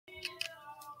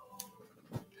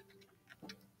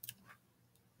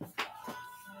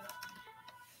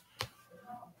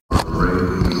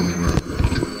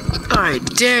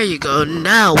Alright, there you go.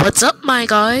 Now, what's up, my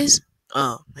guys?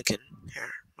 Oh, I can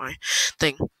hear my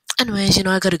thing. Anyways,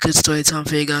 I got a good story time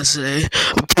for you guys today.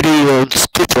 A pretty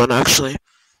good one, actually.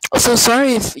 Also,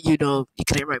 sorry if you can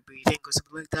hear my breathing or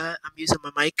something like that. I'm using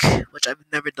my mic, which I've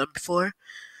never done before.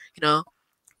 You know,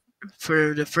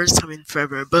 for the first time in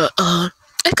forever. But I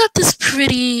got this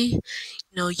pretty,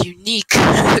 unique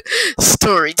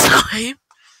story time.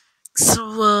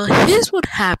 So here's what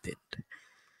happened.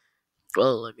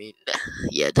 Well, I mean,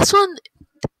 yeah, this one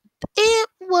it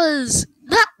was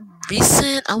not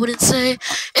recent, I wouldn't say.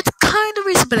 It's kind of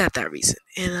recent, but not that recent.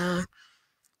 And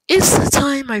it's the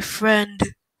time my friend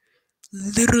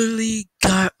literally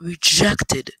got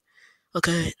rejected.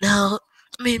 Okay, now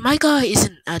I mean my guy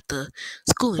isn't at the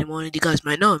school anymore, and you guys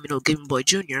might know him. Game Boy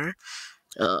Junior.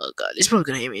 God, he's probably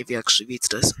gonna hate me if he actually reads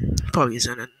this. Probably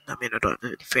isn't. And I mean, I don't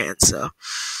have any fans, so.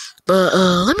 But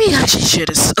let me actually share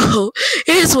this. So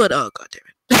here's what. Oh god damn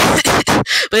it.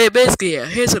 But yeah, basically, yeah,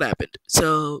 here's what happened.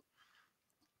 So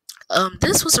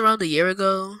this was around a year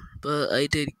ago, but I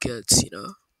did get,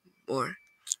 more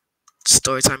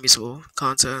storytime useful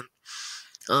content.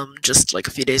 Just like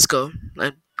a few days ago.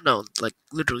 No, like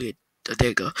literally a day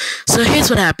ago. So here's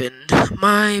what happened.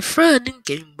 My friend,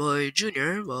 Game Boy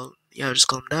Junior. Well, yeah, I just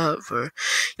called him that for,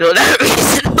 that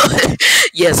reason. But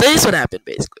yeah, so here's what happened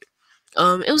basically.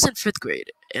 It was in fifth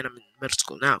grade, and I'm in middle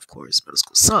school now. Of course, middle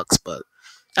school sucks, but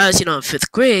as you know, in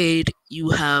fifth grade,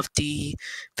 you have the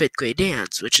fifth grade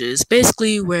dance, which is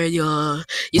basically where you're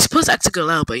supposed to act a girl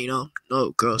out, but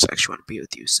no girls actually want to be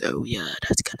with you. So yeah,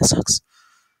 that kind of sucks.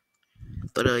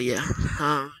 But yeah,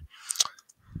 um,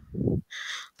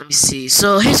 let me see.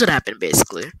 So here's what happened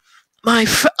basically. Wait,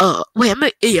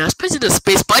 yeah, I was pressing the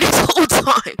space bar this whole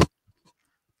time.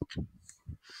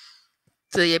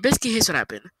 So yeah, basically here's what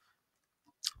happened.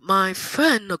 My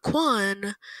friend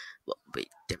Naquan. Well, wait,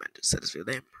 damn, I just said his real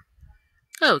name.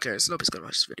 Oh, who cares? Nobody's gonna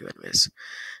watch this video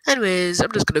anyways.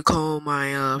 I'm just gonna call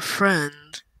my friend.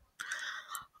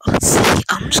 Let's see.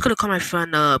 I'm just gonna call my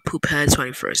friend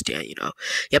Poophead21st.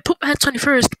 Yeah,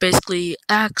 Poophead21st basically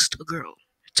asked a girl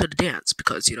to the dance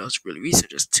because it's really recent,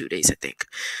 just 2 days I think.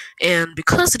 And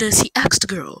because of this, he asked the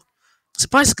girl.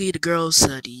 Surprisingly, the girl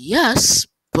said yes.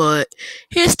 But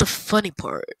here's the funny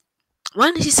part.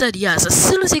 When he said yes, as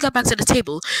soon as he got back to the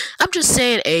table, I'm just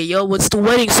saying, "Hey, yo, what's the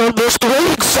wedding, son? What's the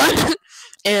wedding, son?"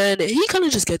 And he kind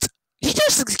of just gets, he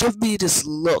just gives me this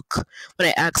look when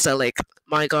I ask that, like,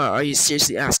 "My God, are you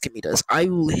seriously asking me this? I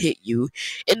will hit you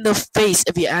in the face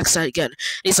if you ask that again." And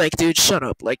he's like, "Dude, shut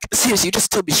up. Like, seriously, you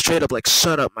just told me straight up, like,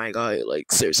 shut up, my guy.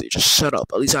 Like, seriously, just shut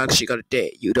up. At least I actually got a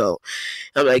date. You don't."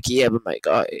 I'm like, "Yeah, but my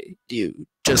guy, you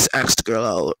just asked the girl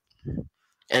out."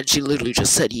 And she literally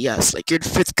just said yes. Like, you're in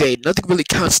fifth grade. Nothing really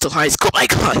counts till high school. My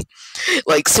God.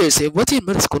 Like, seriously, once you're in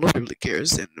middle school, nobody really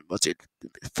cares. And once you're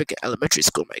in freaking elementary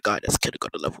school, my God, that's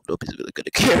kindergarten level. Nobody's really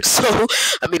gonna care. So,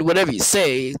 I mean, whatever you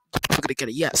say, we're gonna get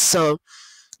a yes. So,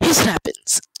 here's what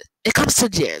happens. It comes to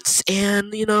dance,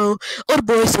 and all the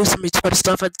boys do some retarded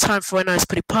stuff. At the time, Fortnite is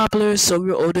pretty popular, so we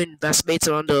were ordering investmates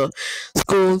around the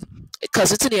school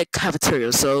because it's in the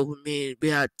cafeteria. So we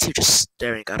had teachers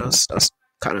staring at us. That's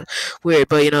kind of weird,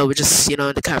 but we're just in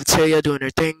the cafeteria doing our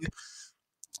thing,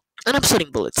 and I'm shooting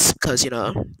bullets because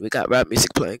we got rap music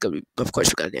playing. 'Cause of course,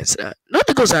 we gotta dance to that. Not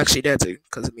the girls are actually dancing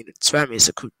because I mean it's rap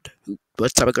music.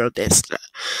 What type of girl dances to that?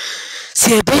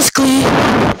 So yeah, basically,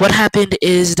 what happened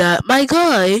is that my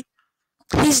guy,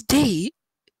 his date,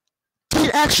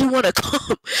 didn't actually want to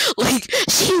come. Like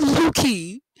she low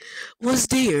key was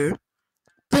there,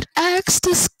 but asked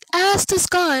this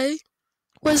guy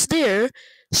was there.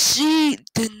 She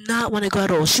did not want to go at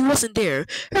all. She wasn't there.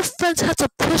 Her friends had to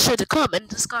push her to come, and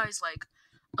this guy's like,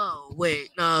 "Oh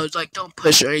wait, no, it's like don't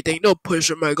push her or anything. Don't push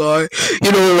her, my guy.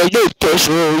 Like don't push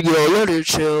her. Let her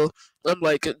chill." I'm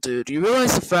like, dude, you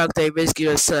realize the fact that he basically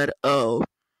just said, "Oh,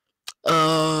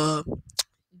 uh."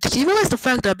 Do you realize the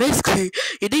fact that basically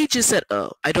your date just said,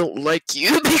 "Oh, I don't like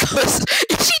you," because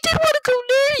if she didn't want to go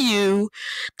near you,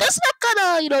 that's not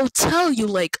gonna, tell you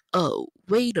like, "Oh,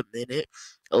 wait a minute.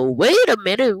 Oh, wait a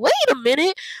minute.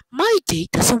 My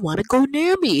date doesn't want to go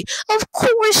near me." Of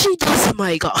course she doesn't,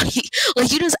 my guy.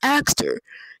 Like, you just asked her.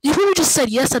 You really just said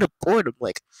yes out of boredom.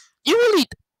 Like, you really.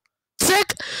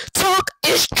 TikTok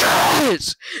is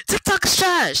trash! TikTok is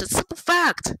trash. It's a simple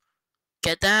fact.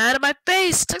 Get that out of my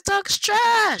face. TikTok's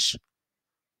trash.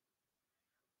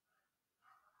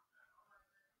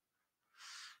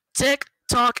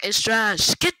 TikTok is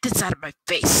trash. Get this out of my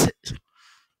face.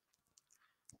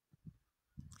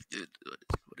 Dude,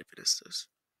 what if it is this?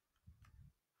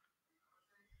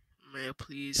 May I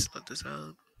please let this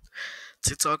out?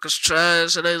 TikTok is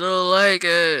trash and I don't like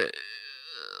it.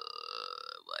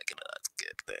 Why cannot?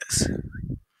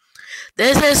 things.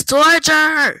 This is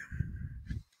torture!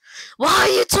 Why are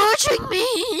you torturing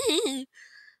me?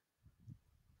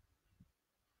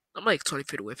 I'm like 20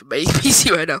 feet away from my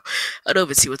PC right now. I don't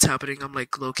even see what's happening. I'm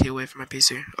like low key away from my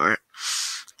PC. Alright,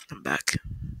 I'm back.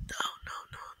 No, no,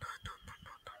 no, no, no, no,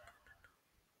 no,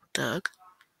 no. Doug?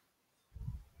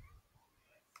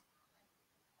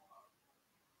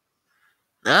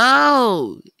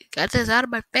 No! Get this out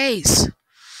of my face.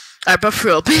 Alright, but for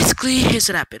real, basically, here's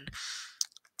what happened.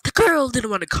 The girl didn't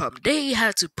want to come. They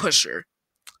had to push her.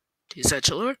 He said,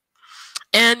 chill her.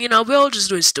 And, we're all just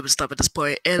doing stupid stuff at this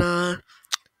point. And,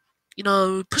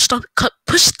 push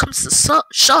comes to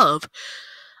shove.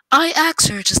 I asked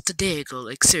her just a day ago,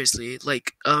 like, seriously,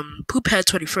 like, Poophead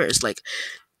 21st, like,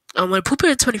 when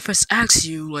Poophead 21st asks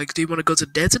you, like, do you want to go to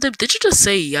dance with them, did you just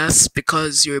say yes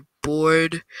because you're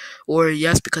bored, or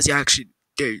yes because you actually,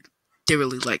 they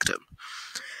really liked him?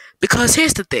 Because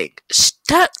here's the thing,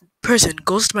 that person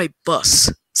goes to my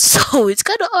bus, so it's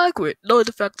kind of awkward, knowing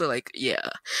the fact that, like, yeah,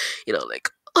 like,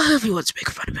 everyone's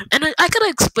making fun of him. And I gotta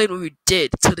explain what we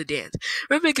did to the dance.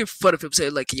 We're making fun of him,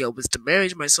 saying, like, yo, was the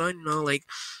marriage my son, like,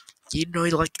 like,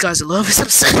 you guys love or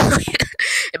something.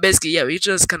 And basically, yeah, we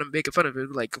just kind of making fun of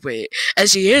him, like, wait. And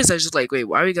she hears, I was just like, wait,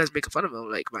 why are you guys making fun of him?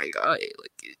 I'm like, my guy,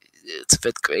 like, it's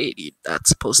 5th grade. You're not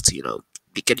supposed to,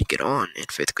 be getting it on in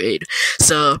 5th grade.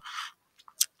 So,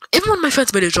 even when my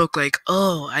friends made a joke like,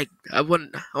 "Oh, I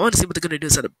want to see what they're gonna do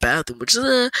inside the bathroom," which is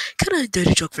a kind of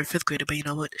dirty joke for 5th grader, but you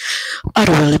know what? I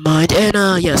don't really mind.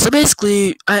 And yeah, so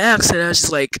basically, I asked her, and I was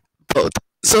just like, both.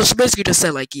 So she basically just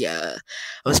said like, yeah,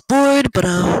 I was bored, but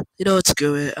it's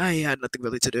good. I had nothing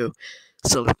really to do.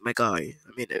 So like, my guy,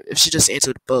 I mean, if she just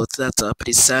answered both, that's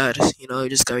pretty sad. You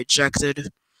just got rejected.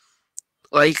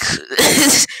 Like, and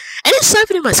it's not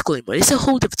even in my school anymore. It's a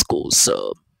whole different school.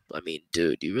 So I mean,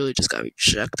 dude, you really just got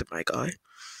rejected, my guy.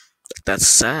 Like, that's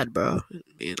sad, bro. I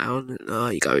mean, I don't know how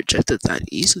you got rejected that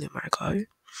easily, my guy.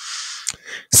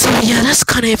 So yeah, that's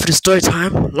kind of it for the story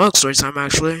time. Long story time,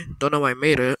 actually. Don't know why I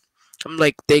made it. I'm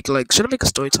like, should I make a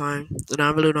story time? And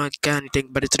I really don't got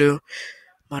anything better to do.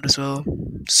 Might as well.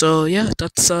 So yeah,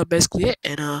 that's basically it.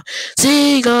 And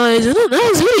see you guys in the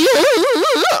next video.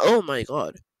 Oh my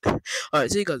god.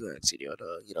 Alright, see you guys in the next video.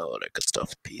 And all that good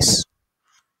stuff. Peace.